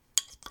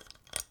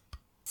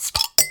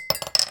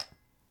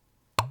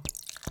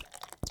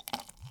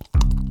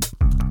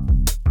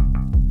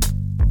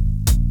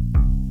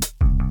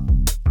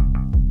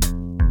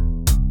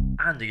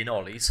Andy and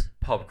Ollie's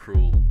Pub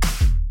Crawl.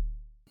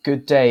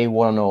 Good day,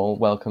 one and all.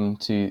 Welcome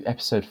to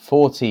episode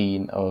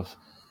 14 of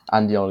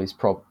Andy and Ollie's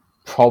Pub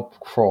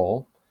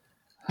Crawl.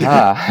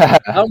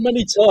 How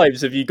many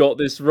times have you got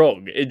this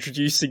wrong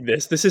introducing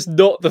this? This is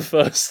not the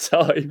first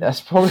time.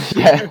 That's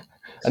probably, yeah.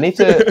 I need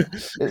to,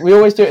 we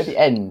always do it at the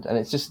end, and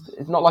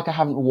it's not like I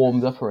haven't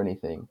warmed up or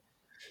anything.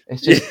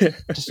 It's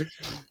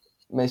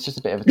it's just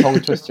a bit of a tongue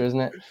twister,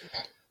 isn't it?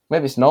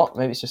 Maybe it's not,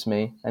 maybe it's just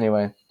me.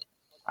 Anyway,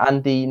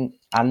 Andy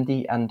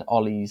and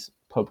Ollie's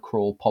Pub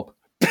Crawl Pub.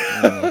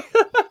 Oh,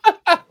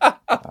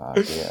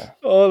 dear.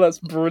 Oh, that's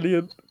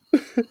brilliant.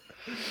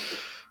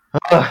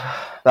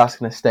 That's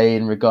going to stay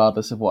in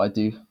regardless of what I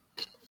do.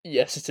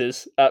 Yes, it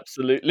is.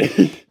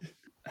 Absolutely.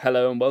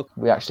 Hello and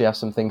welcome. We actually have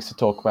some things to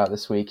talk about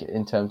this week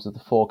in terms of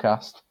the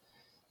forecast.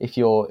 If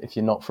you're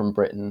not from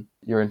Britain,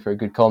 you're in for a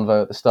good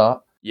convo at the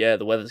start. Yeah,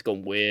 the weather's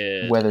gone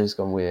weird. Weather's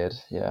gone weird,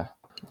 yeah.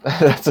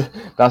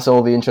 That's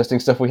all the interesting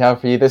stuff we have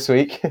for you this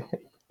week.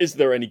 Is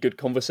there any good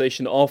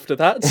conversation after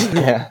that?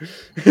 Yeah.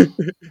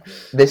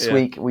 This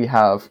week we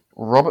have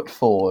Robert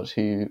Ford,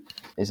 who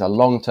is a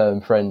long-term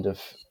friend of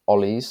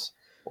Ollie's,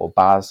 or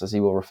Baz as he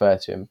will refer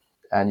to him.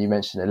 And you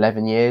mentioned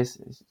 11 years,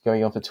 it's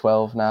going on for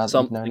 12 now.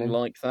 Something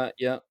like that,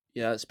 yeah.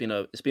 Yeah, it's been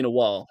a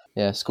while.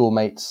 Yeah,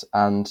 schoolmates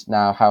and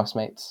now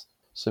housemates.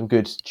 Some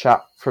good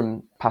chat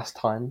from past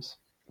times.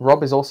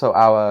 Rob is also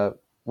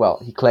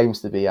he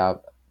claims to be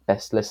our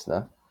best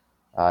listener.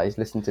 He's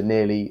listened to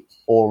nearly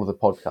all of the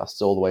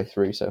podcasts all the way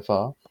through so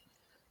far.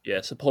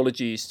 Yes,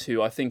 apologies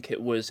to, I think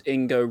it was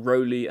Ingo,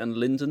 Rowley and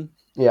Lyndon.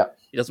 Yeah.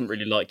 He doesn't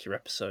really like your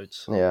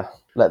episodes. Yeah,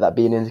 let that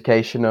be an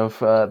indication of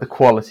the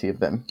quality of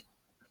them.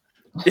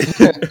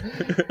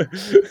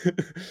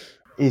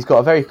 He's got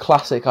a very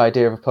classic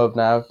idea of a pub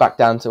now, back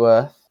down to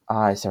earth.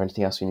 Is there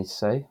anything else we need to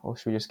say, or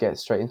should we just get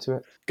straight into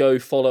it? Go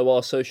follow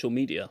our social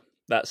media.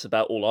 That's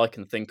about all I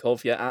can think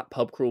of. Yeah, at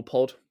Pub Crawl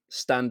Pod.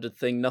 Standard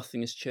thing,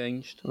 nothing has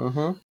changed.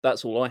 Mm-hmm.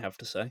 That's all I have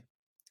to say.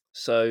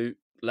 So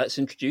let's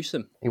introduce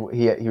him.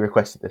 He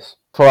requested this.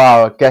 For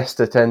our guest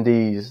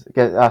attendees,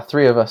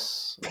 three of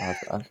us.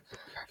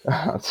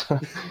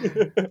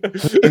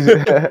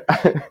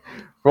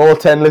 For all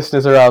 10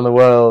 listeners around the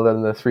world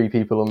and the 3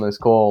 people on this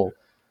call,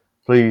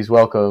 please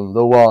welcome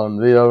the one,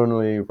 the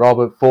only,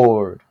 Robert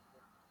Ford.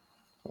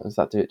 Does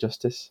that do it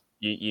justice?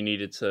 You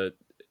needed to...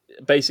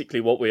 Basically,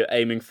 what we were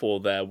aiming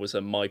for there was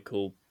a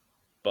Michael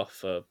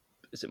Buffer...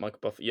 Is it Michael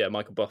Buffer? Yeah,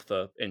 Michael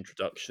Buffer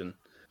introduction.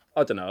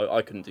 I don't know,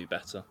 I couldn't do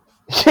better.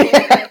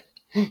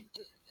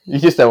 You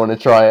just don't want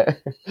to try it.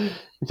 You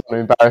don't want to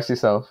embarrass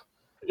yourself.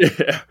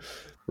 Yeah.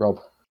 Rob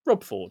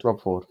Ford.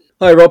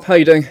 Hi Rob, how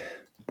you doing?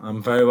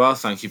 I'm very well,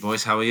 thank you,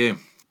 boys. How are you?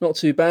 Not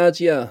too bad,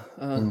 yeah.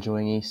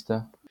 Enjoying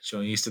Easter.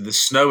 Enjoying Easter, the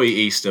snowy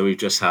Easter we've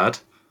just had.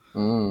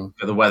 Mm.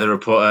 Got the weather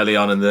report early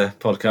on in the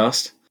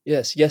podcast.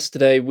 Yes,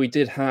 yesterday we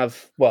did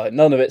have,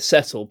 none of it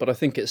settled, but I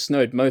think it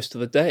snowed most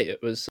of the day.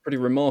 It was pretty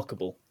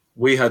remarkable.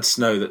 We had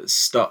snow that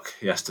stuck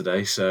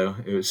yesterday, so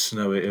it was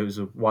snowy. It was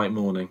a white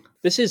morning.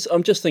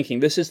 I'm just thinking,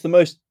 this is the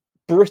most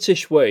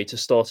British way to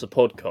start a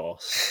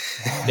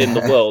podcast in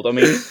the world. I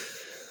mean,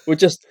 we'll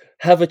just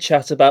have a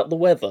chat about the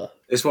weather.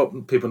 It's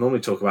what people normally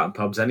talk about in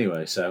pubs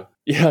anyway, so...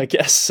 Yeah, I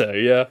guess so,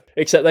 yeah.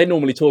 Except they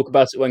normally talk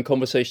about it when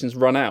conversations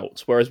run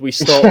out, whereas we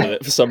start with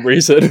it for some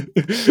reason.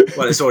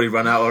 Well, it's already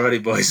run out already,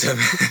 boys.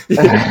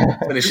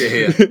 Finish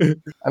it here.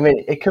 I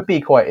mean, it could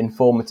be quite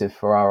informative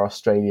for our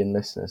Australian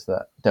listeners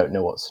that don't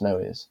know what snow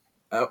is.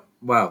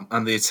 Well,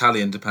 and the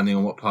Italian, depending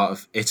on what part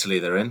of Italy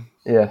they're in.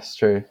 Yes,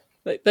 true.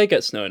 They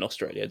get snow in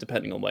Australia,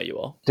 depending on where you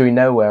are. Do we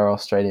know where our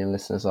Australian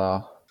listeners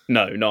are?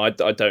 No, I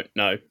don't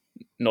know.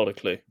 Not a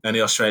clue. Any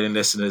Australian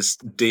listeners,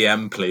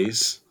 DM,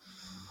 please.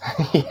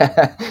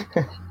 Yeah.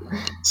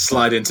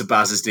 Slide into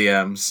Baz's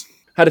DMs.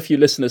 Had a few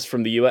listeners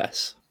from the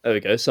US. There we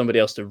go, somebody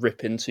else to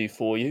rip into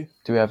for you.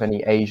 Do we have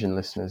any Asian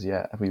listeners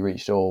yet? Have we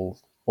reached all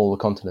the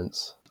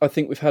continents? I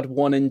think we've had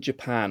one in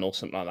Japan or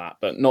something like that,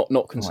 but not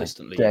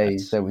consistently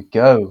yet. There we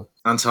go.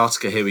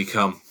 Antarctica, here we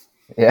come.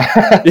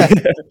 Yeah.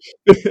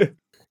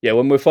 Yeah,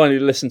 when we're finally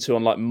listened to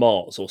on like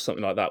Mars or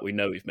something like that, we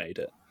know we've made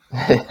it.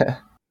 Yeah.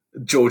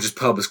 George's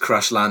pub has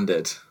crash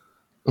landed.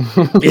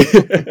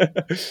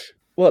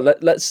 Well,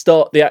 let's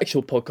start the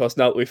actual podcast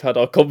now that we've had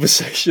our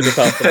conversation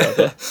about the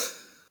weather.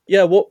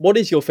 Yeah, what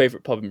is your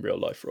favourite pub in real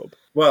life, Rob?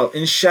 Well,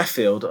 in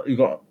Sheffield, you've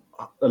got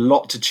a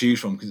lot to choose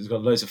from because it's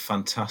got loads of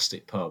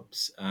fantastic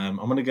pubs. I'm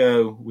going to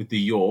go with the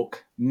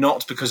York,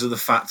 not because of the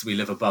fact we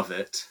live above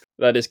it.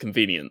 That is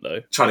convenient,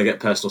 though. Trying to get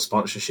personal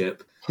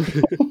sponsorship.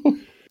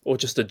 Or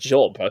just a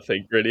job, I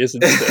think, really,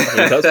 isn't it? I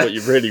mean, that's what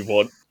you really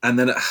want. And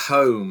then at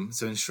home,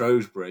 so in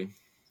Shrewsbury,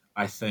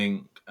 I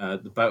think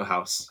the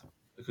Boathouse,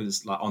 because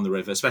it's like on the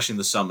river, especially in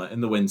the summer,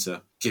 in the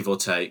winter, give or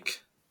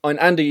take. And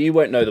Andy, you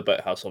won't know the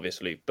Boathouse,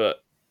 obviously,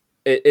 but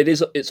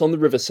it's on the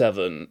River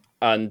Severn,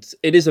 and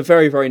it is a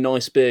very, very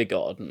nice beer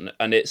garden,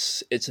 and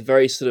it's a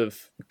very sort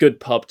of good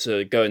pub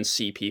to go and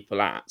see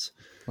people at.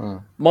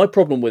 My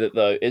problem with it,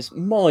 though, is,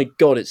 my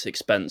God, it's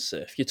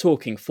expensive. You're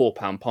talking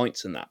 £4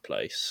 pints in that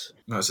place.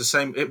 No, it's the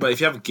same. But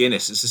if you have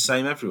Guinness, it's the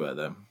same everywhere,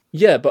 though.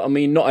 Yeah, but I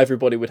mean, not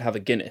everybody would have a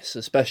Guinness,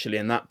 especially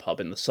in that pub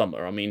in the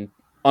summer. I mean,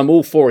 I'm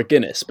all for a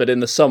Guinness, but in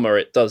the summer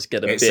it does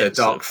get It's bit a dark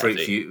sort of fruit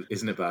heavy. for you,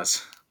 isn't it,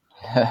 Baz?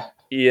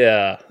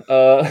 Yeah.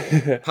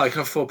 Hi, can I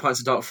have 4 pints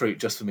of dark fruit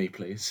just for me,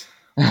 please?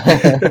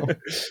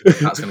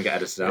 That's going to get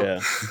edited out.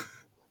 Yeah.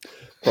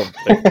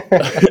 Probably.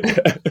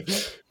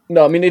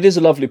 No, I mean, it is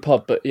a lovely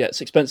pub, but yeah,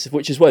 it's expensive,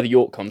 which is where the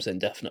York comes in,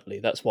 definitely.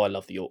 That's why I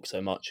love the York so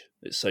much.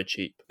 It's so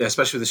cheap. Yeah,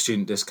 especially with the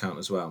student discount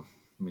as well.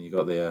 I mean, you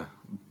got the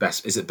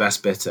best. Is it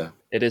Best Bitter?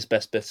 It is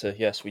Best Bitter.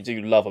 Yes, we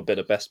do love a bit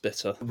of Best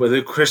Bitter. Well,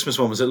 the Christmas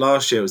one, was it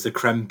last year? It was the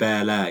creme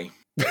brulee.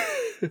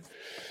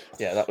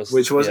 Yeah, that was...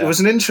 Which was yeah. It was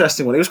an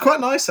interesting one. It was quite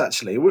nice,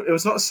 actually. It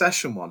was not a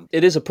session one.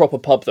 It is a proper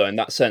pub, though, in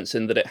that sense,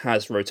 in that it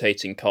has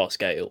rotating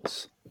cask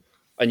ales.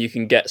 And you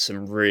can get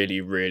some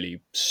really,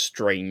 really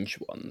strange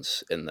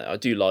ones in there. I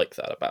do like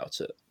that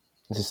about it.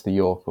 Is this the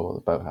York or the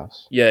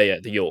Boathouse? Yeah,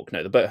 the York.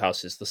 No, the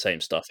Boathouse is the same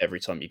stuff every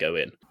time you go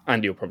in.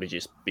 And you'll probably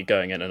just be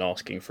going in and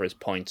asking for his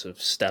pint of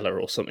Stella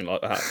or something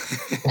like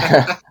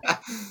that.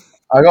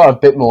 I got a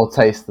bit more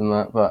taste than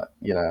that, but,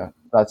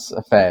 that's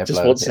a fair Just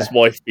blow. wants his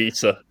wife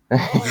beater.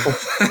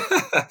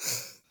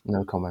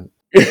 No comment.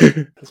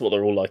 That's what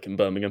they're all like in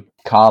Birmingham.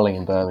 Carling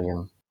in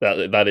Birmingham.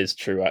 That is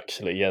true,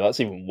 actually. Yeah,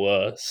 that's even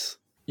worse.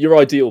 Your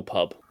ideal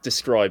pub.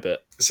 Describe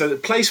it. So the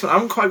placement, I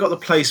haven't quite got the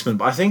placement,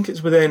 but I think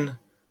it's within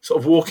sort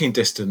of walking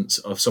distance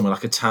of somewhere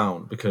like a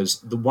town,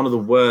 because one of the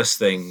worst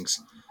things,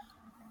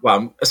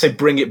 well, I say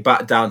bring it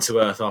back down to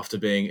earth after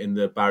being in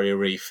the Barrier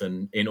Reef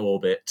and in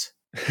orbit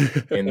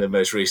in the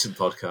most recent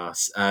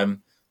podcast.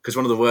 Because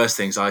one of the worst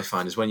things I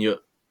find is when you're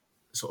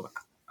sort of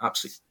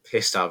absolutely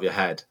pissed out of your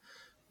head,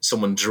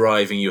 someone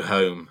driving you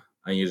home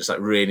and you just like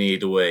really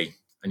need a wee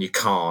and you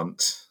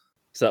can't.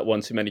 Is that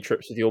one too many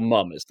trips with your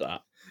mum, is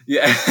that?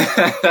 Yeah.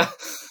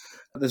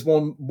 There's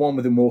one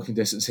within walking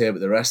distance here, but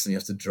the rest of them you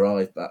have to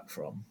drive back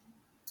from.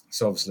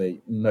 So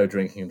obviously, no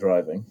drinking and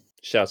driving.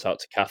 Shout out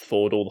to Kath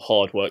Ford, all the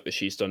hard work that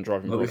she's done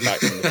driving Roy back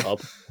from the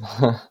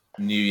pub.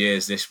 New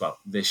Year's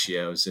this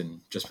year I was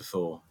in just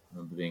before. I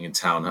remember being in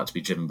town, had to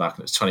be driven back, and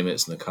it was 20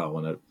 minutes in the car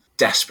when I was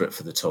desperate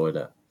for the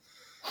toilet.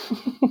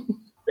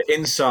 The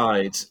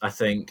inside, I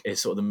think,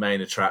 is sort of the main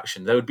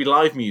attraction. There would be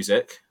live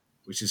music,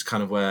 which is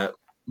kind of where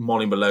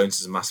Molly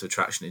Malone's is a massive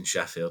attraction in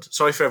Sheffield.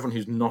 Sorry for everyone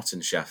who's not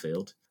in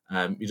Sheffield.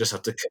 You just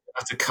have to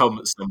come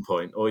at some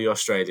point, or you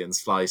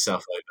Australians fly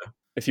yourself over.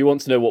 If you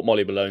want to know what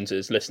Molly Malone's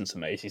is, listen to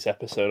Maisie's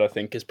episode, I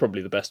think, is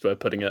probably the best way of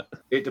putting it.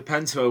 It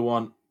depends who I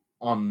want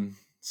on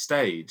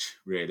stage,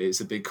 really.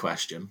 It's a big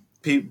question.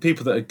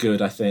 People that are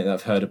good, I think, that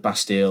have heard of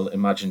Bastille,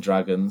 Imagine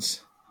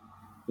Dragons.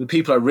 The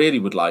people I really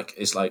would like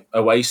is like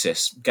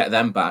Oasis, get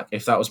them back.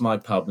 If that was my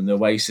pub and the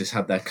Oasis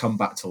had their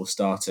comeback tour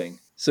starting.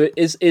 So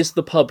is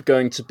the pub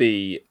going to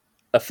be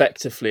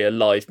effectively a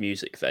live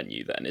music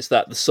venue then? Is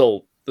that the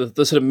sort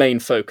of main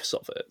focus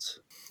of it?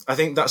 I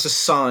think that's a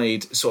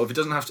side, sort of, it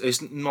doesn't have to,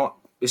 it's not,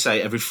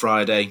 say every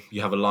Friday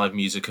you have a live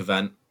music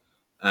event.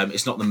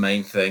 It's not the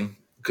main thing,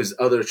 because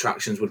other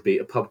attractions would be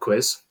a pub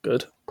quiz.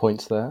 Good.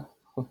 Points there.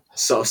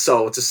 Sort of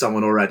sold to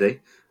someone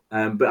already.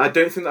 But I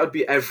don't think that would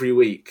be every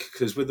week,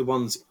 because with the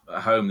ones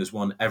at home, there's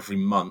one every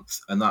month,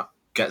 and that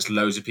gets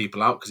loads of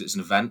people out because it's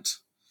an event.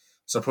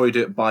 So I'll probably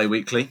do it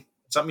bi-weekly.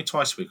 Does that mean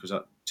twice a week, or is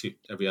that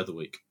every other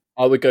week?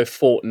 I would go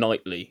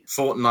fortnightly.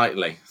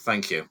 Fortnightly,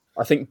 thank you.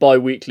 I think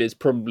bi-weekly is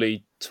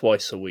probably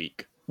twice a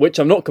week, which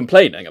I'm not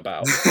complaining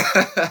about.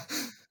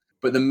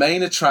 But the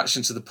main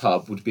attraction to the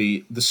pub would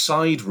be the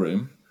side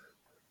room,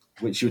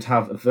 which you would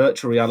have a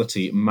virtual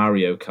reality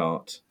Mario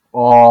Kart.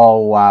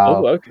 Oh, wow.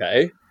 Oh,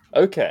 okay.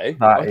 Okay,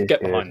 I can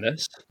get behind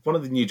this. One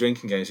of the new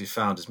drinking games we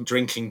found is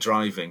drinking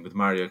driving with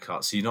Mario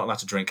Kart, so you're not allowed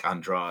to drink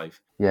and drive.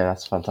 Yeah,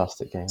 that's a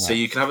fantastic game. So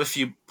you can have a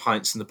few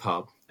pints in the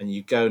pub, and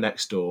you go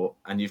next door,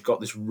 and you've got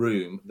this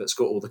room that's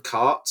got all the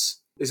karts.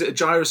 Is it a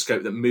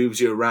gyroscope that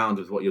moves you around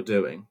with what you're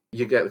doing?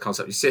 You get the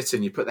concept. You sit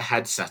in, you put the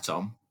headset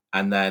on,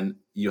 and then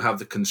you have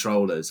the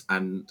controllers,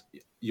 and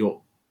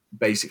you're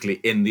basically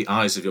in the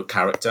eyes of your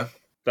character.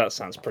 That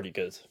sounds pretty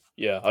good.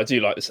 Yeah, I do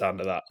like the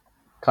sound of that.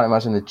 Can't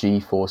imagine the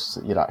G-force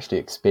that you'd actually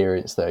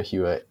experience, though, if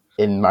you were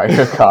in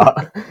Mario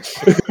Kart.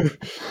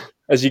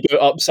 As you go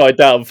upside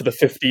down for the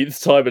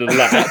 15th time in a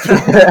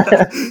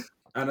lap.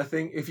 And I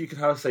think if you could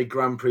have, say,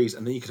 Grand Prix,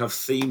 and then you could have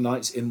theme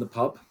nights in the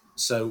pub.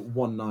 So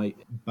one night,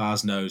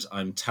 Baz knows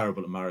I'm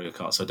terrible at Mario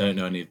Kart, so I don't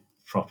know any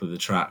proper of the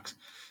tracks.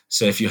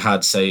 So if you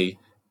had, say,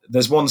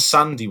 there's one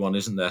sandy one,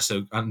 isn't there?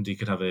 So Andy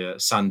could have a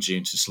sand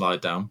dune to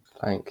slide down.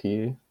 Thank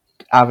you.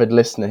 Avid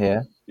listener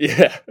here.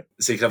 Yeah.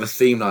 So you could have a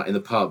theme night in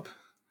the pub,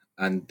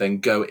 and then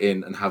go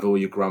in and have all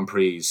your Grand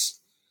Prix,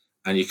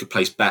 and you could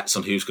place bets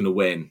on who's going to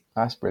win.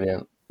 That's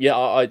brilliant. Yeah,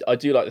 I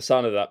do like the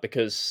sound of that,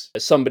 because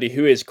as somebody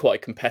who is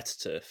quite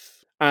competitive,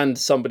 and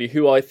somebody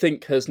who I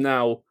think has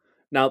now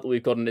that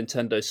we've got a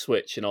Nintendo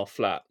Switch in our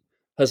flat,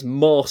 has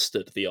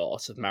mastered the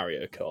art of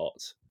Mario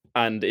Kart,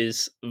 and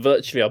is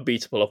virtually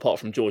unbeatable apart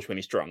from George when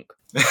he's drunk.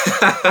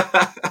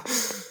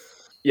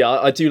 Yeah,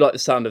 I do like the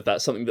sound of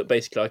that, something that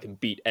basically I can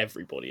beat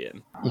everybody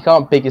in. You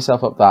can't big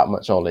yourself up that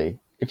much, Ollie.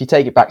 If you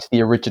take it back to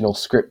the original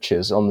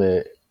scriptures on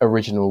the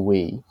original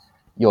Wii,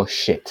 you're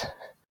shit.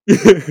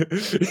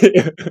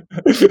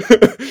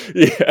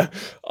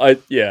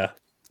 Yeah,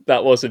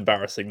 that was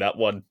embarrassing, that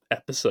one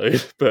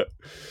episode. But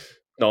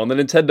no, on the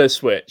Nintendo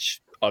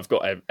Switch, I've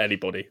got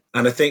anybody.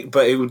 And I think,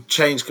 but it would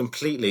change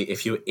completely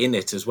if you were in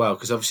it as well,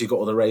 because obviously you've got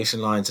all the racing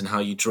lines and how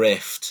you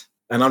drift.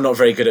 And I'm not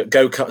very good at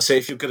go-kart, so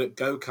if you're good at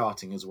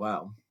go-karting as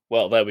well.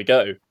 Well, there we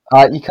go.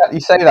 You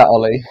say that,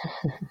 Ollie.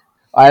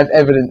 I have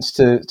evidence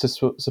to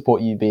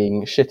support you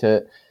being shit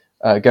at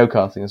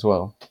go-karting as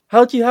well.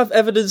 How do you have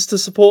evidence to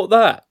support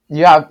that?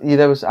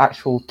 There was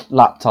actual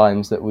lap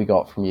times that we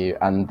got from you,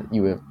 and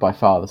you were by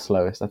far the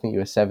slowest. I think you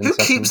were 7 Who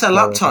seconds. keeps their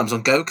lap times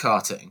on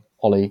go-karting?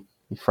 Ollie,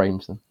 he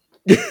frames them.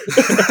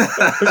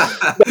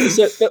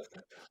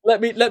 Let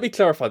me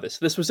clarify this.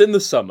 This was in the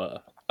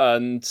summer,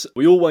 and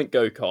we all went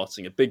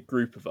go-karting, a big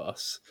group of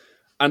us,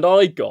 and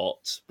I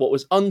got what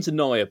was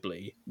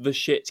undeniably the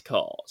shit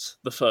cart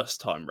the first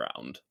time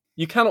round.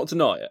 You cannot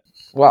deny it.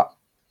 Well,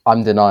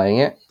 I'm denying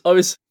it. I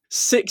was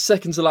 6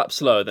 seconds a lap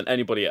slower than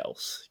anybody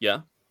else, yeah?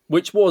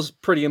 Which was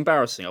pretty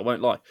embarrassing, I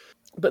won't lie.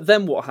 But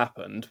then what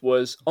happened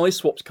was I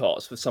swapped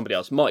carts with somebody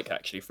else, Mike,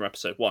 actually, from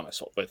episode 1 I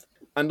swapped with.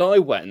 And I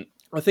went,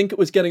 I think it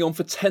was getting on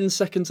for 10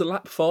 seconds a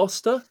lap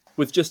faster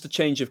with just a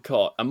change of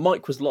cart, and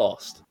Mike was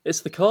last.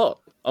 It's the cart.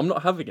 I'm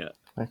not having it.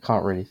 I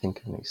can't really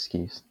think of an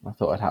excuse. I've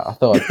got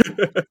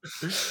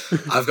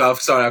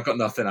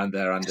nothing,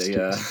 Andy.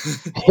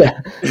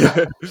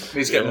 Yeah.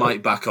 Please get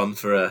Mike back on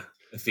for a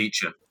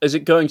feature. Is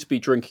it going to be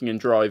drinking and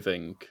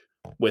driving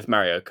with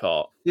Mario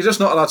Kart? You're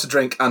just not allowed to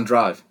drink and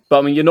drive. But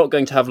I mean, you're not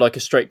going to have like a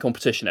straight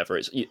competition ever.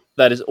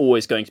 That is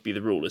always going to be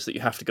the rule, is that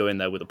you have to go in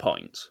there with a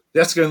pint. You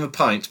have to go in with a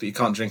pint, but you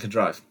can't drink and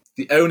drive.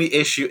 The only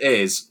issue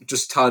is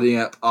just tidying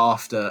up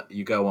after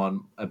you go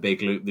on a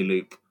big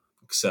loop-de-loop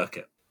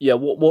circuit. Yeah,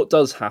 what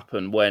does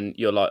happen when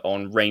you're like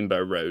on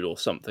Rainbow Road or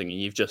something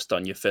and you've just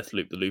done your 5th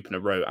loop-de-loop in a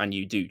row and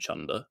you do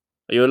chunder?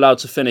 Are you allowed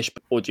to finish,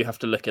 or do you have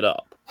to lick it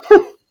up?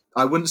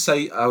 I wouldn't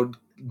say I would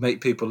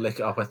make people lick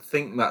it up. I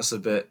think that's a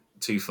bit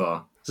too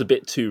far. It's a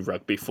bit too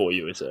rugby for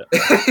you, is it?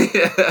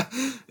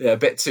 yeah, a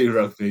bit too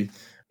rugby.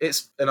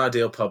 It's an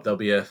ideal pub. It'll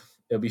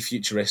be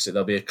futuristic.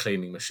 There'll be a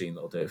cleaning machine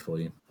that'll do it for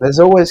you. There's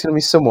always going to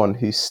be someone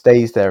who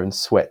stays there and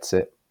sweats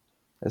it.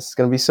 There's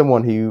going to be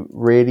someone who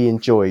really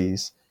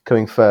enjoys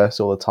coming first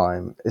all the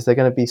time. Is there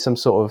going to be some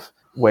sort of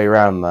way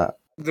around that?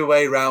 The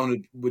way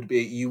around would be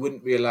you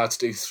wouldn't be allowed to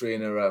do 3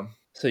 in a row.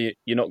 So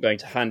you're not going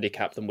to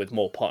handicap them with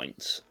more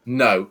pints?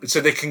 No. So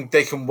they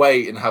can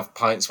wait and have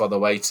pints while they're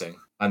waiting,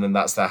 and then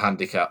that's their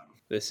handicap.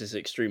 This is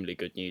extremely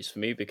good news for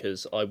me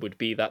because I would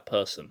be that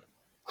person.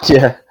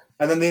 Yeah.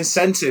 And then the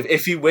incentive,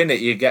 if you win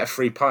it, you get a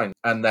free pint.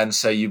 And then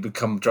so you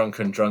become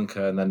drunker and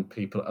drunker, and then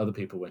other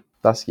people win.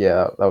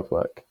 That would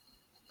work.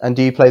 And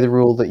do you play the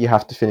rule that you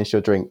have to finish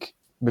your drink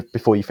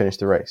before you finish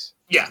the race?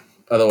 Yeah.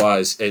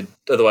 Otherwise you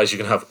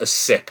can have a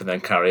sip and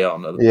then carry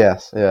on.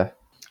 Yes, yeah.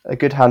 A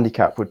good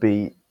handicap would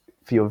be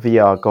for your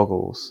VR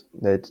goggles.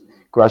 They'd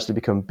gradually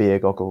become beer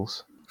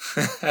goggles.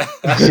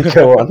 As you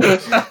go on,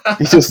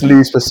 you just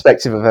lose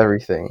perspective of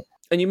everything.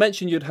 And you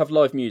mentioned you'd have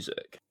live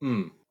music.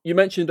 Mm. You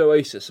mentioned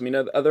Oasis. I mean,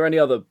 are there any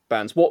other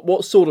bands?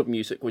 What sort of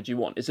music would you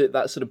want? Is it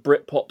that sort of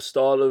Britpop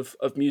style of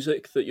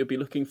music that you'd be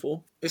looking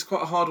for? It's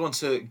quite a hard one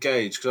to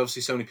gauge because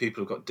obviously so many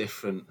people have got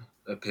different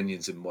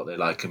opinions in what they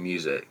like in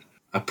music.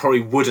 I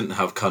probably wouldn't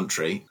have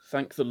country.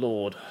 Thank the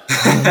Lord.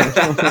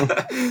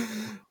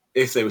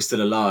 If they were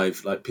still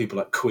alive, like people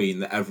like Queen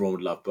that everyone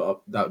would love,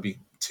 but that would be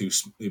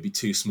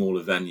too small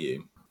a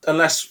venue.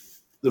 Unless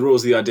the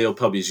rules of the ideal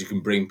pub is you can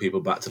bring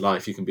people back to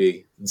life. You can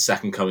be the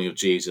second coming of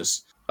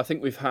Jesus. I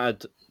think we've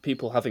had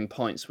people having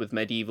pints with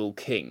medieval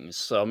kings.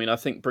 So, I mean, I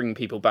think bringing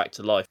people back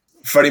to life.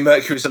 Freddie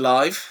Mercury's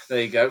alive.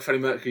 There you go.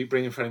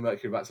 Bringing Freddie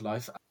Mercury back to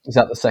life. Is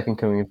that the second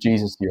coming of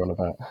Jesus you're on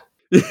about?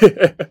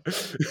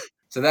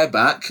 So they're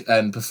back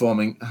and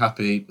performing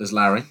Happy as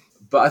Larry.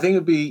 But I think it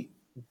would be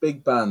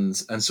big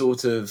bands and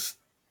sort of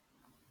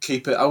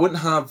keep it. I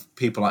wouldn't have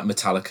people like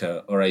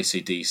Metallica or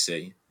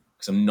AC/DC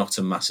because I'm not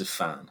a massive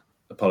fan.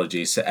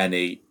 Apologies to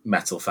any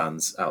metal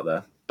fans out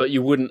there. But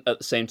you wouldn't at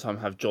the same time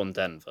have John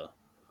Denver.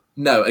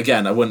 No,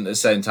 again, I wouldn't at the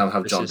same time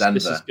have John Denver.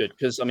 This is good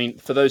because, I mean,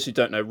 for those who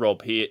don't know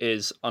Rob, he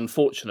is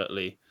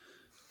unfortunately,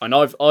 and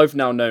I've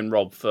now known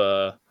Rob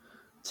for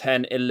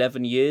 10,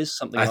 11 years,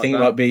 something like that. I think it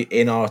might be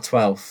in our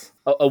 12th.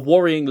 A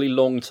worryingly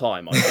long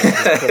time, I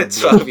think. Is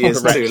 12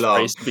 years too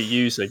long. To be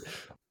using.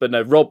 But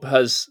no, Rob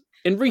has,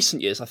 in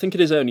recent years, I think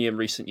it is only in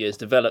recent years,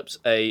 developed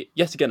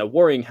yet again a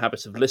worrying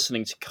habit of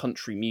listening to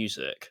country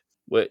music,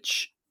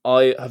 which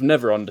I have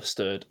never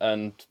understood,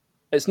 and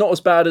it's not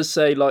as bad as,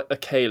 say, like a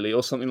Kaylee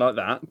or something like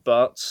that,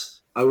 but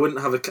I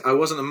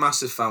wasn't a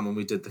massive fan when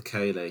we did the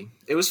Kaylee.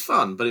 It was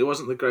fun, but it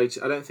wasn't the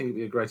greatest. I don't think it'd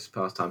be the greatest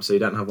pastime, so you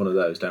don't have one of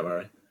those, don't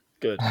worry.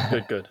 Good.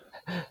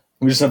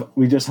 We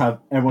just have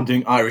everyone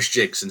doing Irish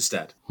jigs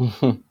instead.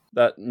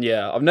 I've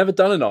never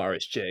done an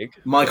Irish jig.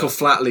 Michael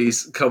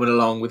Flatley's coming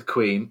along with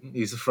Queen.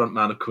 He's the front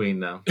man of Queen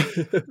now.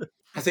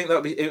 I think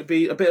it would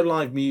be a bit of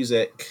live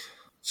music,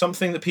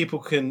 something that people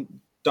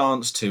can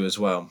dance to as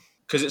well,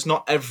 because it's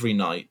not every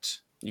night.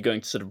 You're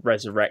going to sort of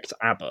resurrect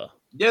ABBA.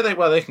 Yeah,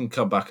 they can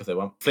come back if they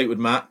want. Fleetwood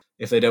Mac,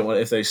 if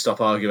they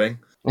stop arguing.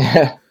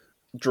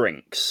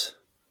 Drinks.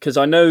 Because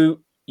I know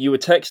you were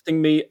texting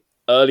me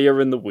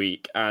earlier in the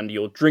week and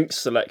your drink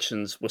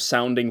selections were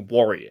sounding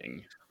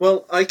worrying.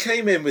 Well, I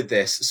came in with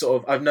this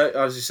sort of,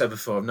 as you said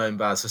before, I've known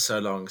Baz for so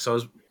long, so I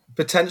was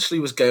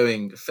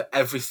going for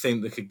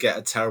everything that could get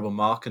a terrible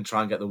mark and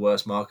try and get the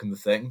worst mark in the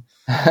thing.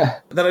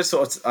 And then I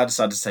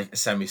decided to take it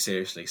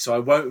semi-seriously, so I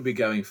won't be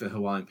going for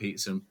Hawaiian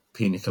pizza and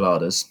pina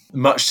coladas,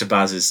 much to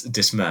Baz's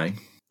dismay.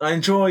 I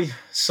enjoy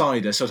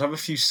cider, so I'd have a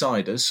few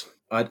ciders.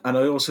 I'm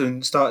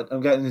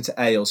getting into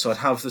ale, so I'd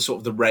have the sort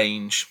of the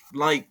range,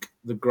 like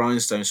the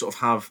Grindstone, sort of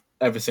have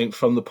everything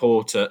from the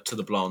porter to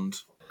the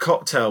blonde.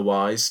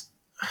 Cocktail-wise,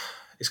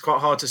 it's quite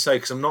hard to say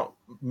because I'm not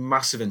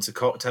massive into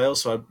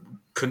cocktails, so I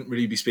couldn't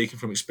really be speaking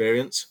from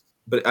experience.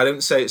 But I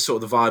don't say it's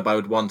sort of the vibe I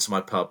would want to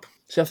my pub.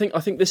 See, I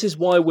think this is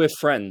why we're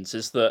friends,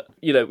 is that,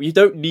 you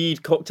don't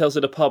need cocktails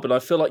at a pub, and I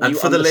feel like and you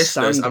for the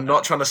understand listeners, I'm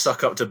not trying to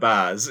suck up to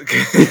Baz.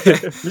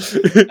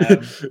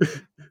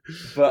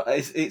 But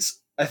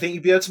I think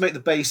you'd be able to make the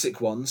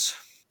basic ones.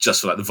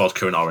 Just for like the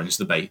vodka and orange,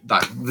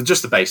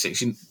 just the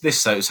basics.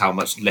 This shows how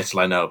little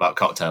I know about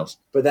cocktails.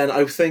 But then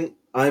I think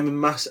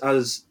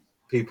as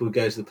people who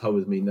go to the pub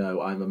with me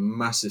know, I'm a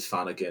massive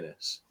fan of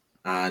Guinness.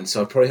 And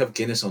so I'd probably have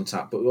Guinness on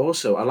tap. But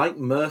also, I like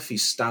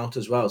Murphy's Stout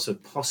as well, so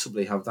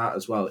possibly have that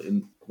as well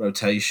in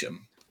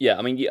rotation. Yeah,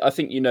 I mean, I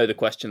think you know the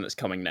question that's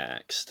coming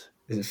next.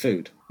 Is it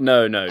food?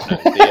 No. Yeah,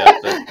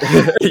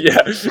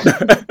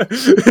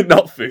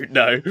 not food.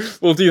 No,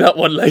 we'll do that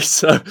one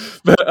later.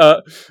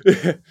 But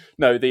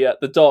no,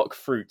 the dark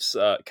fruits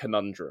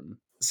conundrum.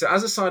 So,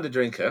 as a cider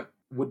drinker,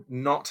 would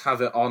not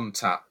have it on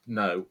tap.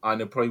 No, I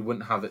probably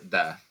wouldn't have it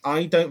there.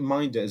 I don't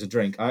mind it as a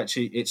drink.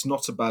 It's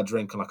not a bad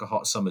drink on like a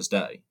hot summer's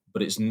day,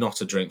 but it's not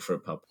a drink for a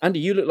pub.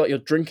 Andy, you look like you're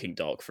drinking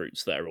dark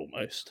fruits there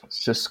almost.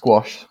 It's just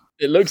squash.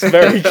 It looks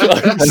very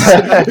close.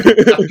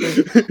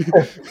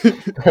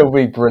 It would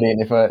be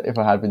brilliant if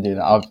I had been doing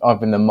that. I've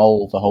been the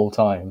mole the whole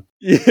time.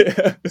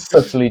 Yeah.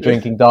 Subtly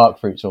drinking dark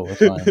fruits all the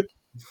time.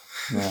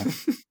 Yeah.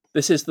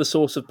 This is the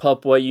sort of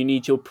pub where you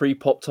need your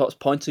pre-Pop-Tarts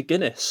pint of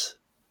Guinness.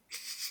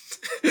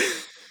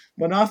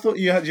 When I thought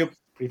you had your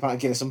pre-pint of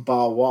Guinness on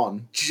bar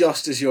one,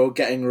 just as you're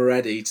getting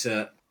ready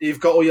you've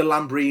got all your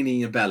Lambrini in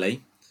your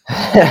belly.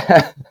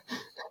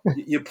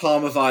 Your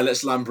Parma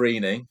Violets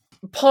Lambrini.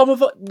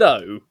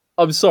 No.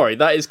 I'm sorry,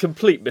 that is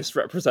complete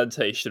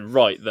misrepresentation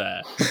right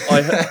there.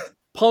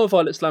 Parma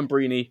Violets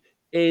Lambrini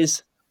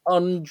is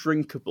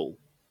undrinkable.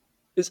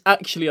 It's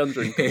actually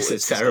undrinkable. It's a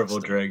terrible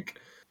drink.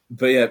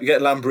 But yeah, you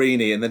get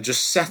Lambrini and then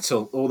just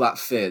settle all that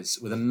fizz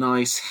with a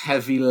nice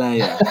heavy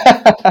layer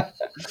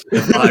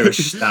of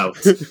Irish stout.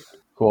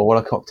 Cool, what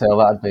a cocktail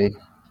that'd be.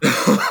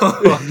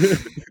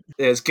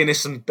 Yeah, it's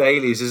Guinness and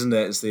Baileys, isn't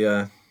it? It's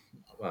the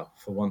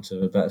for want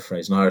of a better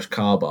phrase, an Irish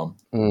car bomb,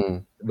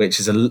 which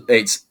is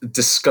it's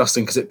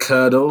disgusting because it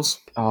curdles.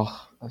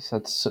 Oh, I've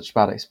had such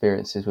bad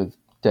experiences with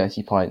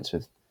dirty pints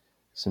with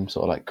some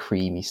sort of like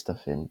creamy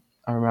stuff in.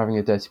 I remember having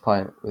a dirty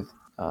pint with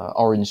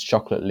orange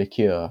chocolate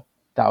liqueur.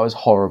 That was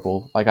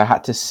horrible. Like I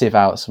had to sieve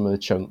out some of the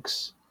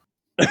chunks.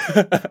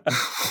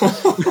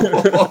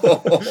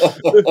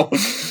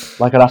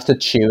 Like I'd have to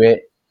chew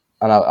it.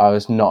 And I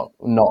was not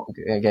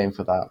game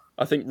for that.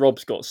 I think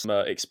Rob's got some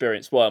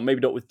experience. Well, maybe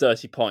not with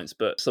dirty pints,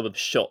 but some of the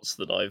shots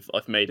that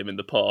I've made him in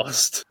the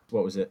past.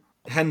 What was it?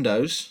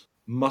 Hendo's,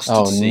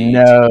 mustard seed,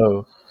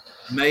 no,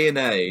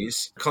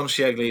 mayonnaise,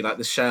 conchiegli, like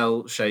the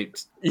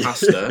shell-shaped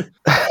pasta,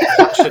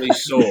 hot chili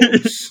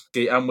sauce,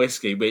 and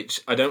whiskey.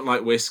 Which I don't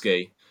like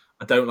whiskey.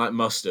 I don't like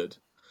mustard.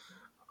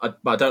 But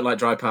I don't like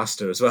dry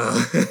pasta as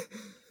well.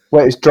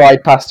 Wait, it's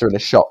dried pasta in a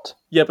shot.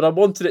 Yeah, but I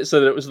wanted it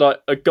so that it was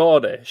like a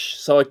garnish.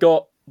 So I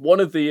got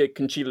one of the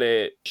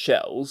conchiglie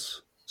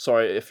shells.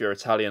 Sorry if you're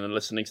Italian and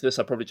listening to this,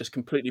 I probably just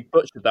completely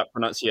butchered that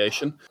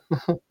pronunciation.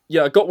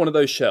 Yeah, I got one of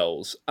those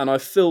shells and I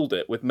filled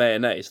it with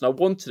mayonnaise and I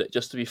wanted it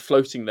just to be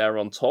floating there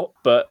on top.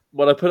 But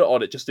when I put it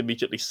on, it just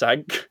immediately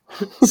sank.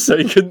 So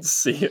you couldn't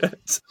see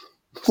it.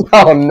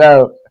 Oh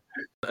no.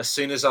 As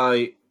soon as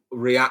I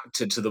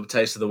reacted to the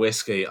taste of the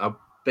whiskey, I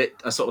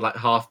sort of like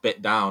half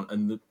bit down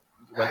and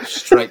went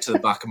straight to the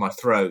back of my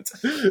throat.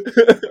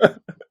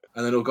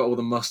 And then I got all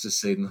the mustard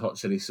seed and the hot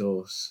chili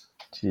sauce.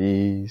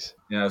 Jeez.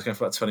 Yeah, I was going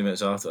for about 20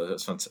 minutes after.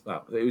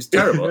 It was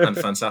terrible and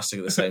fantastic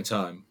at the same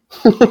time.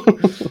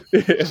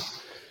 It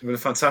was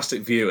a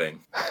fantastic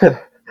viewing.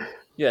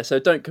 Yeah, so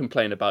don't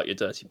complain about your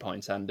dirty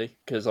pints, Andy,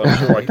 because I'm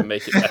sure I can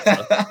make it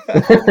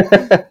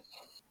better.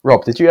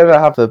 Rob, did you ever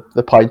have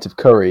the pint of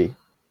curry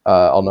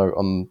on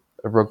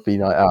a rugby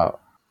night out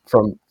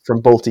from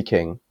Balti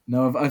King?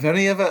 No, I've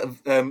only ever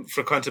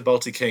frequented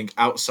Balti King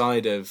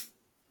outside of,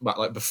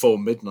 like before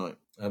midnight.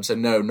 So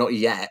no, not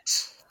yet.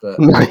 But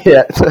Not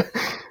yet.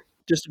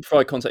 Just to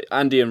provide context,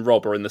 Andy and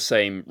Rob are in the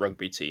same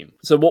rugby team.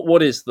 So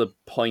what is the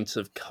pint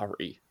of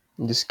curry?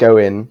 You just go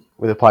in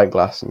with a pint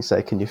glass and you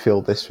say, "Can you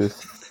fill this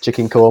with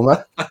chicken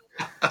korma?"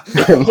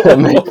 And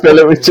then they fill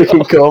it with chicken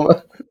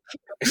korma.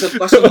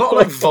 That's a lot of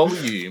like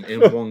volume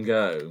in one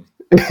go.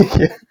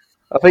 Yeah.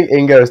 I think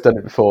Ingo has done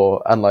it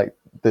before, and like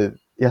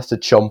he has to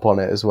chomp on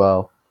it as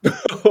well.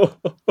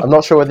 I'm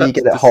not sure whether you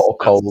get it hot or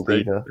cold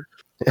either.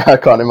 I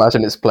can't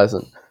imagine it's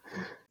pleasant.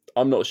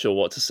 I'm not sure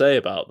what to say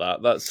about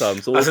that. That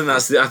sounds awful.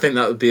 I think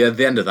that would be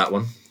the end of that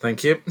one.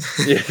 Thank you.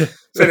 Yeah.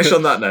 Finish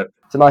on that note.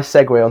 It's a nice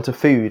segue onto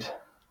food.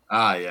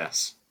 Ah,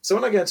 yes. So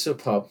when I get to a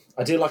pub,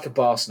 I do like a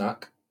bar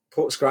snack.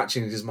 Pork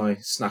scratchings is my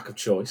snack of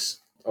choice.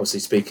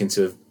 Obviously, speaking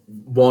to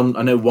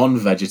I know one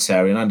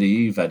vegetarian. Andy,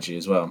 you veggie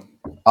as well.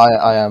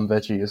 I am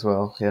veggie as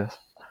well, yes.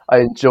 I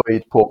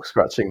enjoyed pork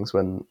scratchings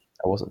when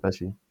I wasn't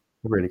veggie.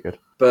 Really good.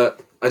 But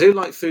I do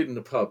like food in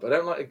the pub. I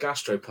don't like a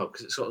gastro pub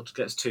because it sort of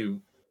gets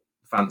too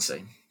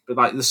fancy. But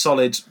like the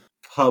solid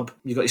pub,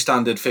 you've got your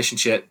standard fish and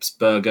chips,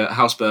 burger,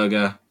 house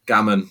burger,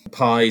 gammon,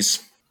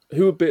 pies.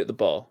 Who would be at the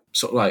bar?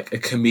 Sort of like a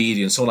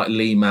comedian, someone like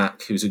Lee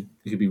Mack, who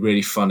could be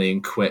really funny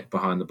and quick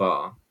behind the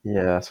bar.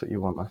 Yeah, that's what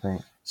you want, I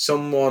think.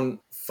 Someone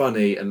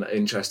funny and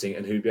interesting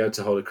and who'd be able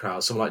to hold a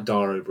crowd. Someone like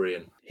Dara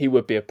O'Brien. He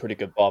would be a pretty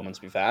good barman,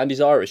 to be fair. And he's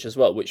Irish as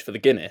well, which for the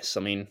Guinness, I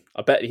mean,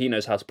 I bet he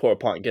knows how to pour a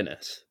pint of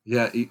Guinness.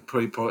 Yeah, he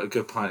probably brought a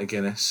good pint of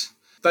Guinness.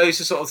 Those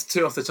are sort of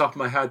two off the top of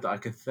my head that I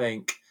can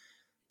think.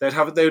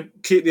 They'd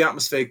keep the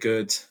atmosphere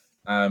good,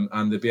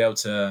 and they'd be able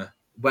to,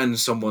 when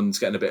someone's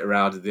getting a bit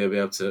rowdy, they'll be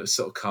able to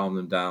sort of calm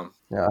them down.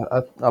 Yeah,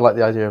 I like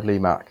the idea of Lee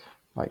Mack,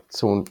 like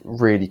someone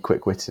really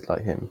quick-witted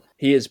like him.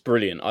 He is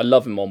brilliant. I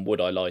love him on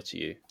Would I Lie to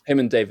You. Him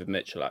and David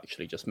Mitchell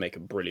actually just make a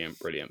brilliant,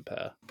 brilliant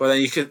pair. But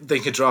then they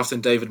could draft in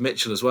David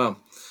Mitchell as well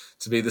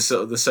to be the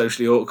sort of the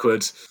socially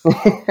awkward,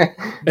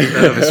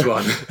 nervous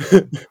one.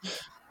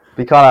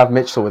 We can't have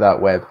Mitchell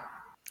without Webb.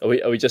 Are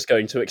we just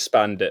going to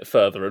expand it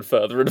further and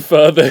further and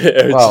further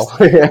here? Well,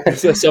 yeah.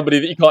 Is there somebody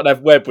that you can't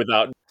have Webb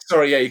without?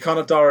 Sorry, yeah, you can't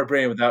have Dara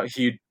O'Brien without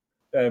Hugh.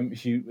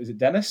 Is it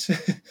Dennis?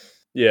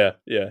 Yeah,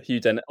 Hugh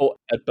Dennett or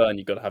Ed Byrne.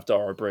 You've got to have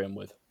Dara O'Brien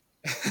with.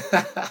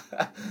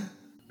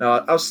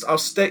 No, I'll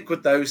stick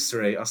with those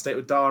three. I'll stick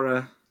with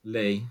Dara,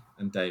 Lee,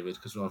 and David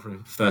because we're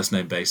on a first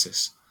name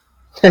basis.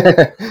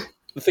 The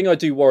thing I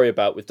do worry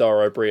about with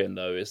Dara O'Brien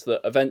though is that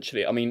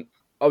eventually, I mean,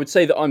 I would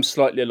say that I'm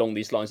slightly along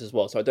these lines as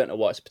well, so I don't know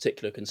why it's a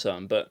particular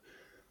concern, but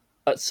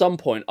at some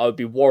point I would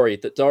be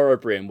worried that Dara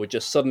O'Brien would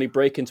just suddenly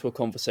break into a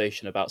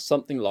conversation about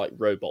something like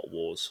Robot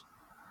Wars.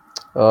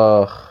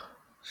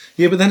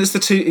 Yeah, but then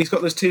he's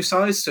got those two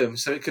sides to him,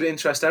 so it could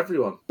interest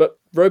everyone. But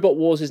Robot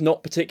Wars is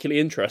not particularly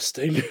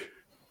interesting.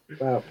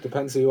 Well,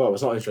 depends who you are.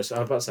 It's not interesting.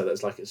 I was about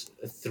to say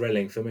it's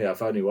thrilling for me.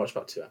 I've only watched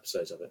about 2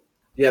 episodes of it.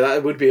 Yeah,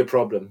 that would be a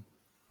problem.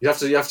 You have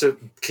to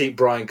keep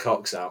Brian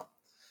Cox out.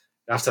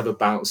 You have to have a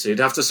bouncer. You'd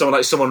have to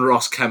someone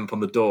Ross Kemp on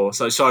the door.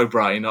 So sorry,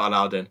 Brian, you're not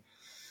allowed in.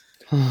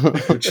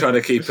 We're trying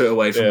to keep it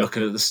away from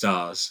looking at the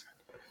stars.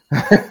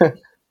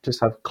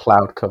 Just have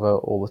cloud cover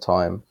all the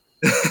time.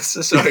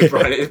 Sorry,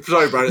 Brian.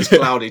 It's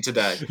cloudy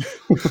today.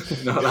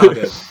 Not allowed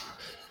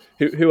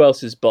in. Who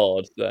else is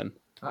barred then?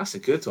 That's a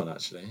good one,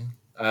 actually.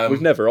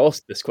 We've never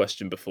asked this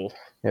question before.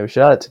 Yeah, we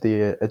should add it to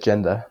the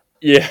agenda.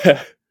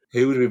 Yeah.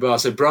 Who would be barred?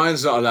 So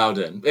Brian's not allowed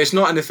in. It's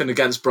not anything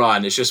against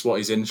Brian. It's just what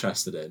he's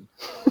interested in.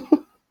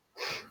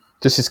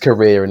 Just his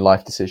career and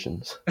life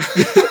decisions.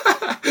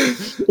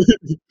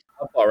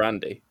 Bar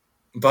Andy.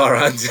 Bar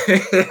Andy. I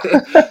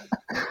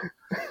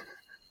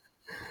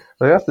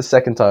think that's the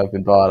second time I've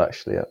been barred,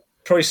 actually. Yeah.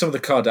 Probably some of the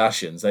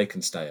Kardashians. They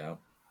can stay out.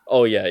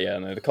 Oh yeah,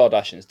 no, the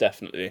Kardashians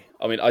definitely.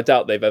 I mean, I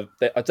doubt they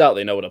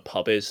know what a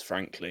pub is,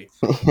 frankly.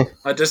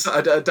 I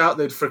doubt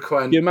they'd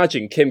frequent. Can you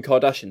imagine Kim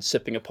Kardashian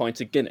sipping a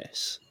pint of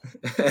Guinness,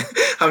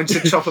 having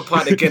to chop a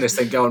pint of Guinness,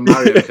 then go on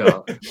Mario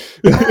Kart.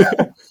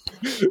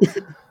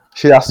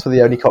 She'd ask for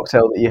the only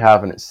cocktail that you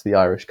have, and it's the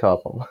Irish car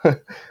bomb,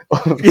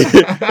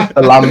 the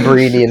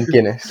Lambrini and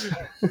Guinness.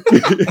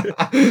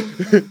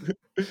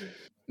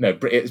 No,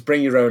 it's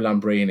bring your own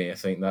Lambrini. I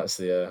think that's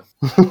the.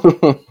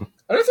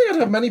 I don't think I'd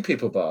have many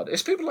people barred.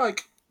 It's people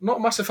like not a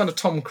massive fan of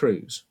Tom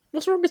Cruise.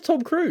 What's wrong with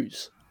Tom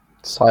Cruise?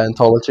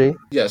 Scientology.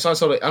 Yeah,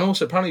 Scientology, and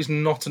also apparently he's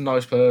not a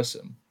nice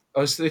person.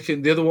 I was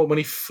thinking the other one when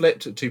he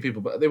flipped at 2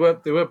 people, but they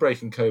were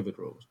breaking COVID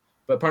rules.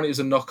 But apparently it was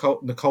a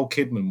Nicole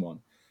Kidman one.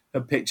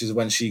 Her pictures of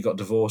when she got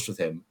divorced with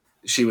him,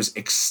 she was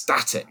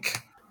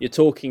ecstatic. You're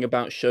talking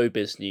about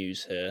showbiz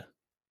news here.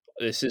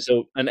 This is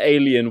an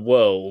alien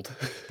world.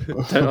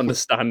 Don't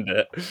understand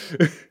it.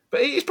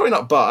 But he's probably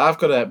not barred. I've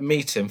got to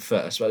meet him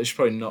first, but it's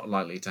probably not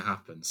likely to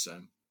happen.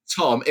 So,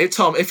 Tom,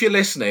 if you're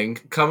listening,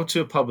 come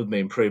to a pub with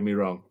me and prove me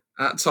wrong.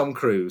 At Tom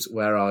Cruise,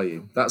 where are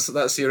you? That's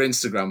your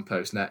Instagram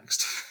post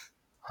next.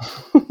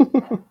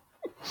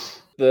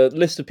 The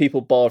list of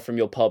people barred from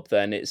your pub,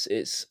 then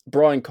it's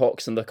Brian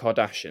Cox and the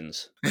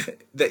Kardashians.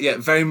 Yeah,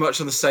 very much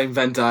on the same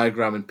Venn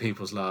diagram in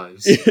people's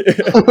lives.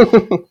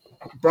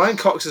 Brian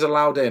Cox is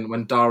allowed in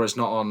when Dara's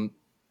not on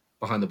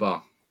behind the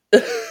bar.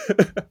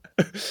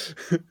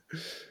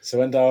 So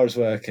when Dara's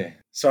working.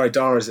 Sorry,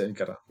 Dara's in.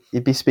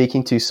 You'd be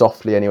speaking too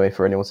softly anyway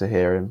for anyone to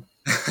hear him.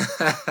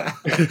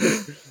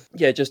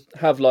 Yeah, just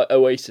have like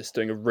Oasis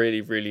doing a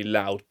really, really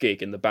loud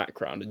gig in the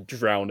background and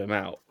drown him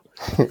out.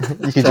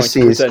 You can just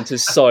see present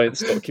his science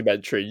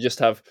documentary. You just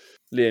have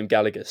Liam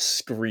Gallagher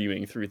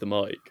screaming through the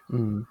mic.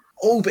 Mm.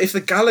 Oh, but if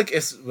the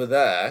Gallaghers were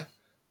there,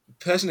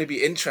 person who'd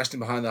be interesting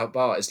behind that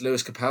bar is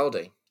Lewis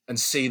Capaldi, and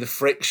see the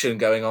friction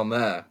going on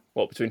there.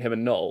 What, between him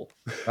and Noel?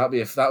 That'd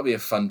be a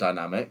fun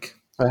dynamic.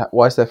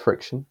 Why is there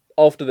friction?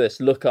 After this,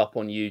 look up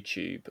on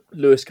YouTube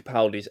Lewis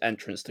Capaldi's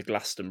entrance to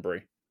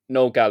Glastonbury.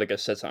 Noel Gallagher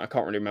said something. I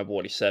can't really remember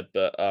what he said,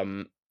 but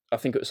I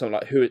think it was something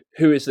like,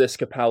 "Who is this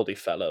Capaldi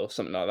fellow?" or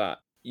something like that.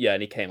 Yeah,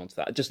 and he came onto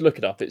that. Just look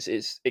it up.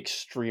 It's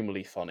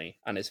extremely funny,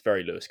 and it's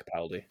very Lewis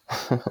Capaldi.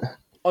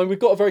 And we've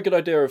got a very good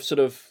idea of sort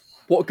of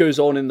what goes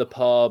on in the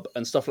pub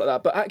and stuff like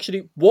that. But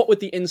actually, what would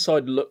the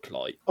inside look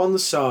like? On the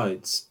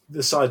sides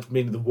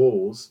meaning the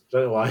walls. I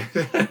don't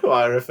know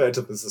why I refer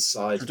to them as the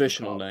sides.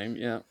 Traditional name,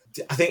 yeah.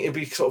 I think it'd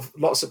be sort of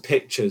lots of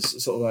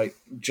pictures, sort of like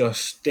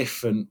just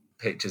different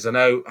pictures. I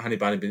know Honey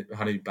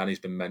Bunny's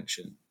been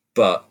mentioned,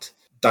 but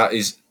that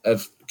is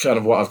kind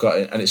of what I've got,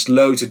 and it's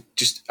loads of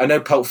just. I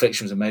know Pulp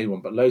Fiction was a main one,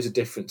 but loads of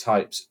different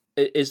types.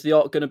 Is the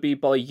art going to be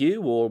by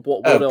you, or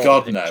what? Oh are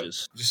God, the no!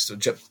 pictures?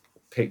 Just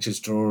pictures,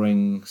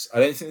 drawings. I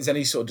don't think there's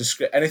any sort of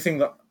anything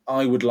that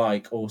I would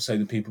like, or say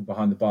the people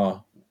behind the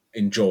bar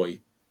enjoy,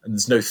 and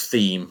there's no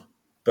theme.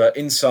 But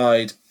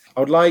inside,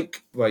 I would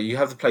like. Well, you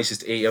have the places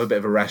to eat. You have a bit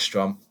of a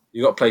restaurant.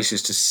 You got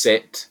places to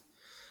sit,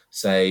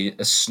 say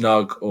a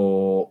snug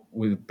or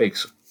with a big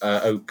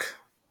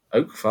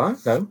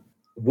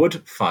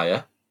wood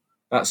fire.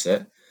 That's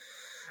it.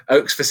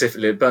 Oak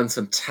specifically, it burns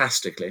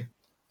fantastically.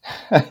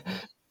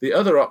 The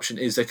other option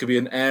is there could be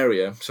an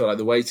area, so like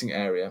the waiting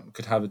area,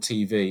 could have a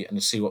TV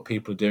and see what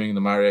people are doing in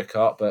the Mario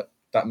Kart, but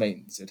that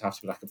means it'd have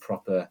to be like a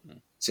proper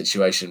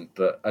situation.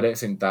 But I don't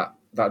think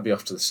that'd be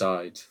off to the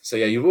side. So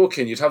yeah, you walk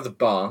in, you'd have the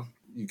bar,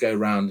 you go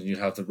around and you'd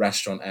have the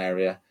restaurant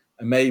area,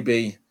 and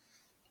maybe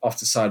off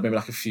to the side, maybe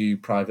like a few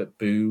private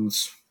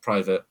booths,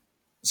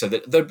 so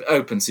they're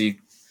open so you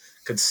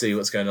could see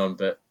what's going on,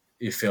 but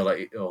you feel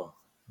like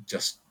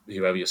just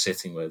whoever you're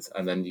sitting with,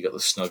 and then you got the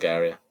snug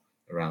area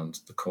around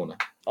the corner.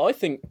 I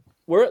think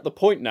we're at the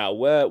point now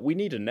where we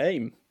need a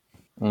name.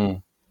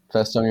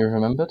 First time you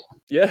remembered?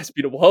 Yeah, it's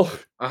been a while.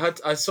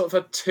 I sort of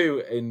had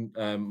two in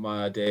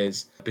my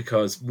ideas,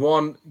 because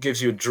one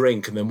gives you a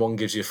drink and then one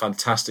gives you a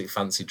fantastic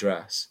fancy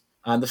dress.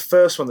 And the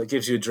first one that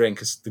gives you a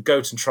drink is the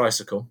Goat and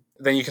Tricycle.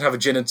 Then you can have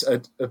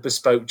a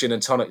bespoke gin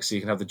and tonic, so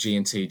you can have the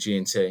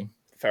G&T.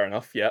 Fair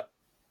enough, yeah.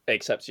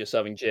 Except you're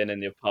serving gin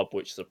in your pub,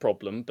 which is a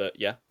problem, but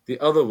yeah. The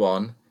other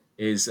one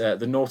is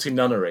the Naughty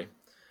Nunnery,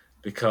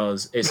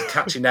 because it's a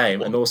catchy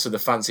name, and also the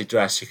fancy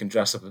dress. You can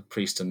dress up as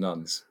priests and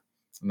nuns,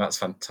 and that's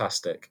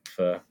fantastic.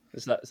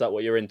 Is that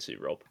what you're into,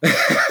 Rob?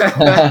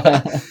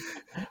 I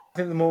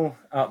think the more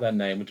out there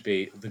name would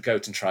be the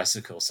Goat and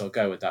Tricycle, so I'll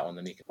go with that one.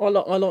 Then you can... I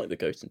like the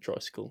Goat and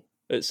Tricycle.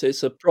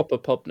 It's a proper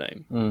pub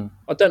name.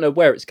 I don't know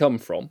where it's come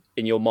from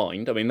in your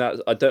mind. I mean,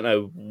 I don't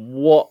know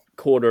what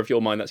corner of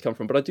your mind that's come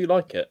from, but I do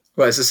like it.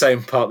 Well, it's the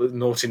same part that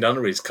Naughty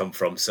Nunneries come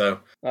from, so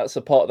that's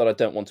a part that I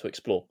don't want to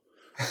explore.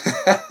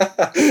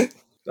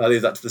 I'll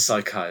leave that to the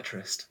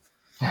psychiatrist.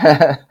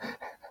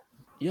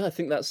 Yeah, I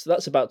think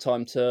that's about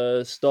time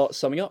to start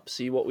summing up,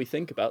 see what we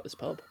think about this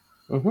pub.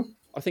 Mm-hmm.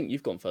 I think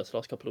you've gone first the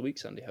last couple of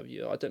weeks, Andy, have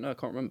you? I don't know, I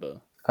can't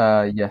remember.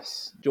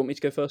 Yes. Do you want me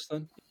to go first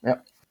then?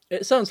 Yep.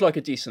 It sounds like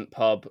a decent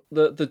pub.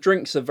 The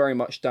drinks are very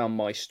much down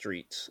my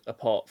street,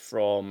 apart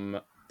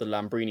from the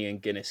Lambrini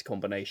and Guinness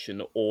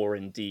combination, or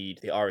indeed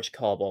the Irish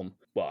Car Bomb.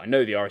 Well, I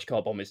know the Irish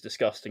Car Bomb is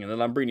disgusting, and the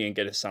Lambrini and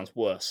Guinness sounds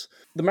worse.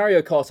 The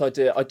Mario Kart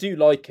idea, I do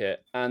like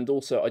it, and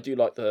also I do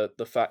like the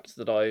fact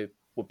that I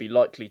would be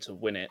likely to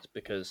win it,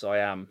 because I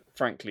am,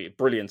 frankly,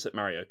 brilliant at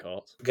Mario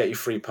Kart. Get you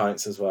 3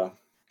 pints as well.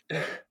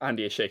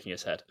 Andy is shaking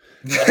his head.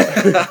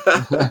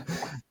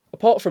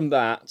 Apart from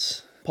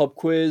that, pub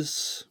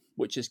quiz,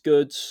 which is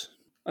good,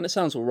 and it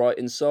sounds all right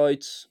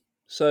inside.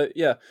 So,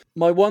 yeah,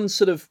 my one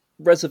sort of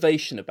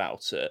reservation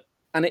about it,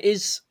 and it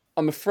is,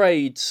 I'm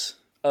afraid,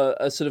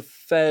 a sort of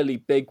fairly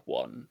big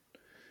one,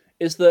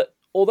 is that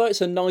although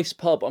it's a nice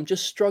pub, I'm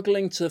just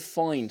struggling to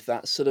find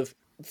that sort of,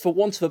 for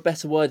want of a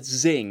better word,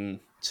 zing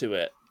to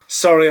it.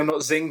 Sorry, I'm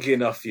not zingy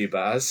enough for you,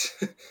 Baz.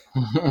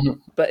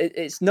 But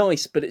it's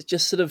nice, but it's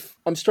just sort of,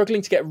 I'm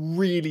struggling to get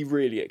really,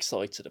 really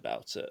excited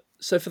about it.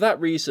 So for that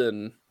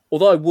reason,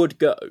 although I would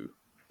go...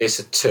 It's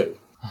a 2.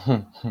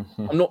 I'm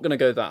not going to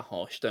go that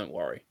harsh, don't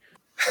worry.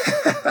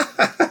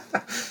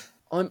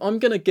 I'm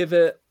going to give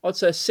it, I'd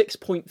say a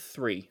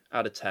 6.3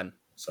 out of 10.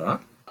 It's all right.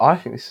 I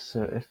think this is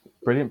a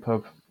brilliant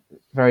pub.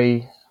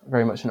 Very,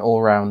 very much an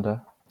all-rounder.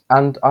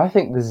 And I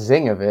think the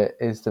zing of it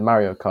is the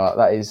Mario Kart.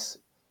 That is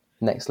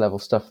next level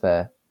stuff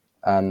there.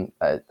 And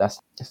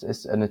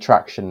it's an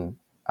attraction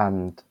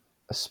and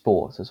a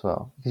sport as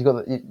well.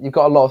 Because you've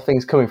got a lot of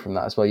things coming from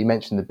that as well. You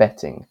mentioned the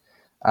betting.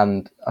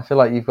 And I feel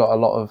like you've got a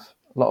lot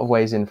of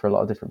ways in for a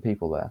lot of different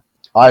people there.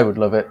 I would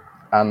love it,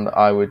 and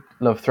I would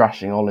love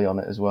thrashing Ollie on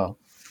it as well.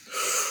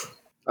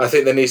 I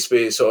think there needs to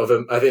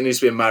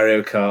be a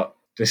Mario Kart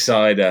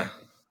decider.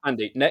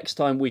 Andy, next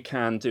time we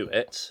can do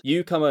it,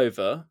 you come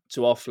over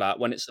to our flat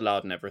when it's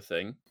allowed and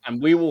everything,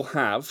 and we will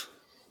have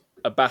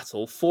a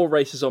battle, 4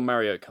 races on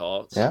Mario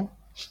Kart. Yeah,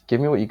 just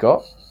give me what you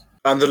got.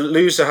 And the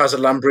loser has a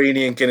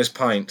Lambrini and Guinness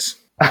pint.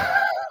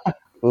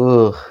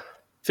 Ugh.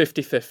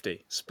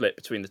 50-50 split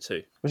between the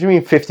two. What do you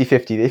mean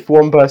 50-50? If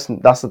one person,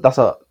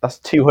 that's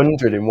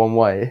 200 in one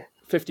way.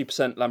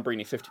 50%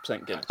 Lambrini,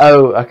 50% Guinness.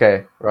 Oh,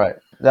 okay, right.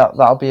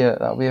 That'll be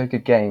a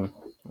good game.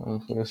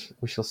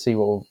 We shall see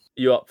what will...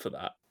 You up for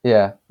that?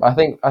 Yeah, I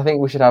think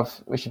we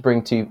should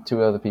bring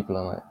two other people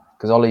on it,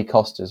 because Ollie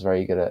Costa's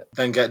very good at...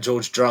 Then get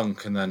George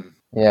drunk and then...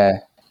 Yeah.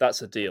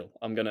 That's a deal.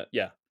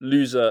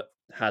 Loser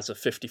has a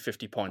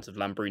 50-50 pint of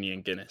Lambrini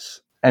and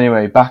Guinness.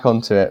 Anyway, back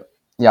onto it.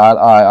 Yeah,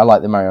 I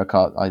like the Mario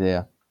Kart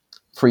idea.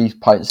 Free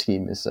pint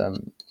scheme is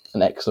an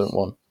excellent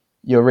one.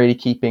 You're really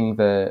keeping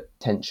the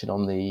tension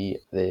on the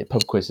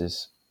pub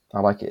quizzes. I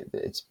like it.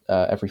 It's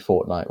every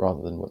fortnight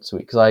rather than once a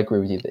week, because I agree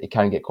with you that it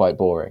can get quite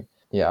boring.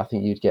 Yeah, I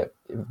think it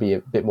would be a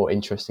bit more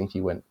interesting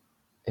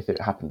if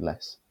it happened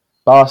less.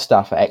 Bar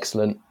staff are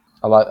excellent.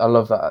 I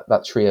love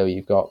that trio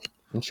you've got.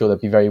 I'm sure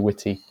they'd be very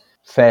witty.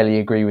 Fairly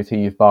agree with who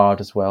you've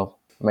barred as well.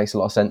 It makes a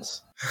lot of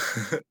sense.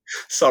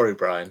 Sorry,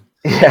 Brian.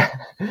 Yeah.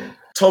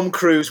 Tom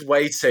Cruise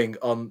waiting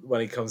on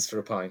when he comes for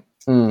a pint.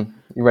 You're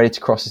ready to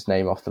cross his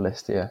name off the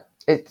list, yeah.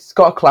 It's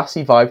got a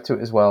classy vibe to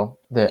it as well.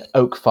 The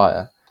oak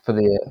fire for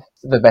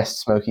the best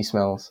smoky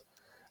smells.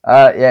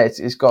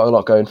 It's got a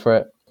lot going for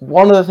it.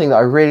 One other thing that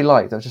I really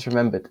liked, I've just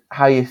remembered,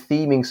 how you're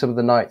theming some of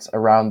the nights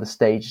around the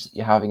stage that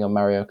you're having on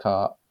Mario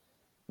Kart.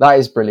 That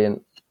is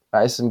brilliant.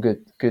 That is some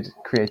good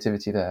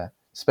creativity there,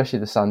 especially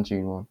the Sand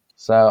Dune one.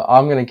 So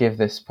I'm going to give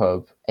this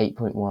pub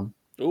 8.1.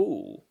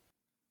 Ooh.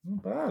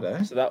 Not bad,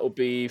 eh? So that will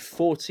be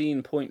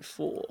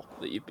 14.4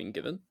 that you've been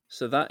given.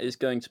 So that is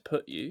going to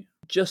put you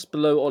just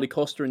below Ollie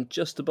Costa and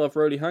just above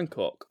Rowley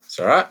Hancock. It's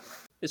all right.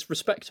 It's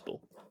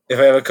respectable. If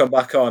I ever come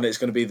back on, it's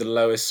going to be the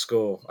lowest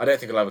score. I don't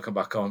think I'll ever come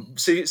back on.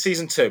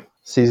 Season 2.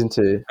 Season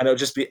 2. And it'll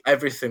just be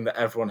everything that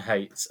everyone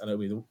hates, and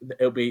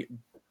it'll be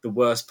the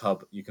worst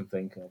pub you can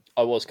think of.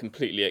 I was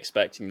completely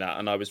expecting that,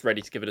 and I was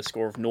ready to give it a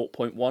score of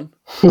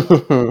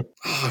 0.1.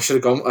 I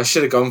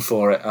should have gone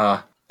for it.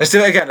 Let's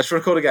do it again. Let's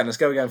record again. Let's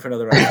go again for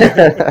another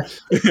round.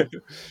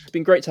 It's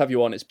been great to have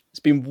you on. It's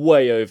been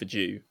way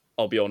overdue.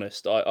 I'll be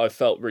honest. I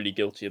felt really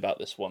guilty about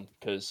this one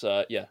because,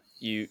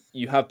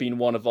 you have been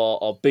one of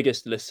our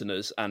biggest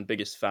listeners and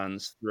biggest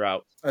fans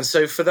throughout. And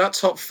so for that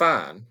top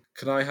fan,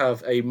 can I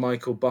have a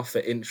Michael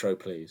Buffett intro,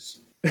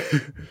 please?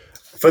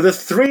 For the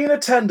 3 in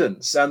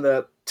attendance and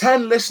the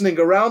 10 listening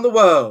around the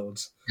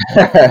world,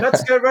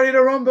 let's get ready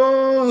to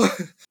rumble.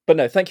 But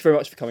no, thank you very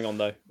much for coming on,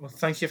 though. Well,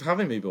 thank you for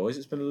having me, boys.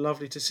 It's been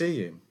lovely to see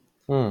you.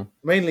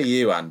 Mainly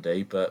you,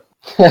 Andy, but...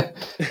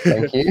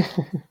 Thank you.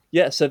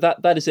 Yeah, so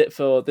that is it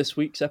for this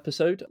week's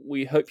episode.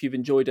 We hope you've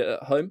enjoyed it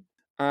at home.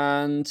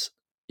 And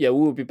yeah,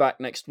 we will be back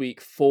next week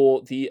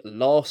for the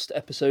last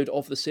episode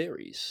of the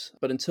series.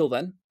 But until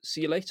then,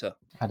 see you later.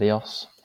 Adios.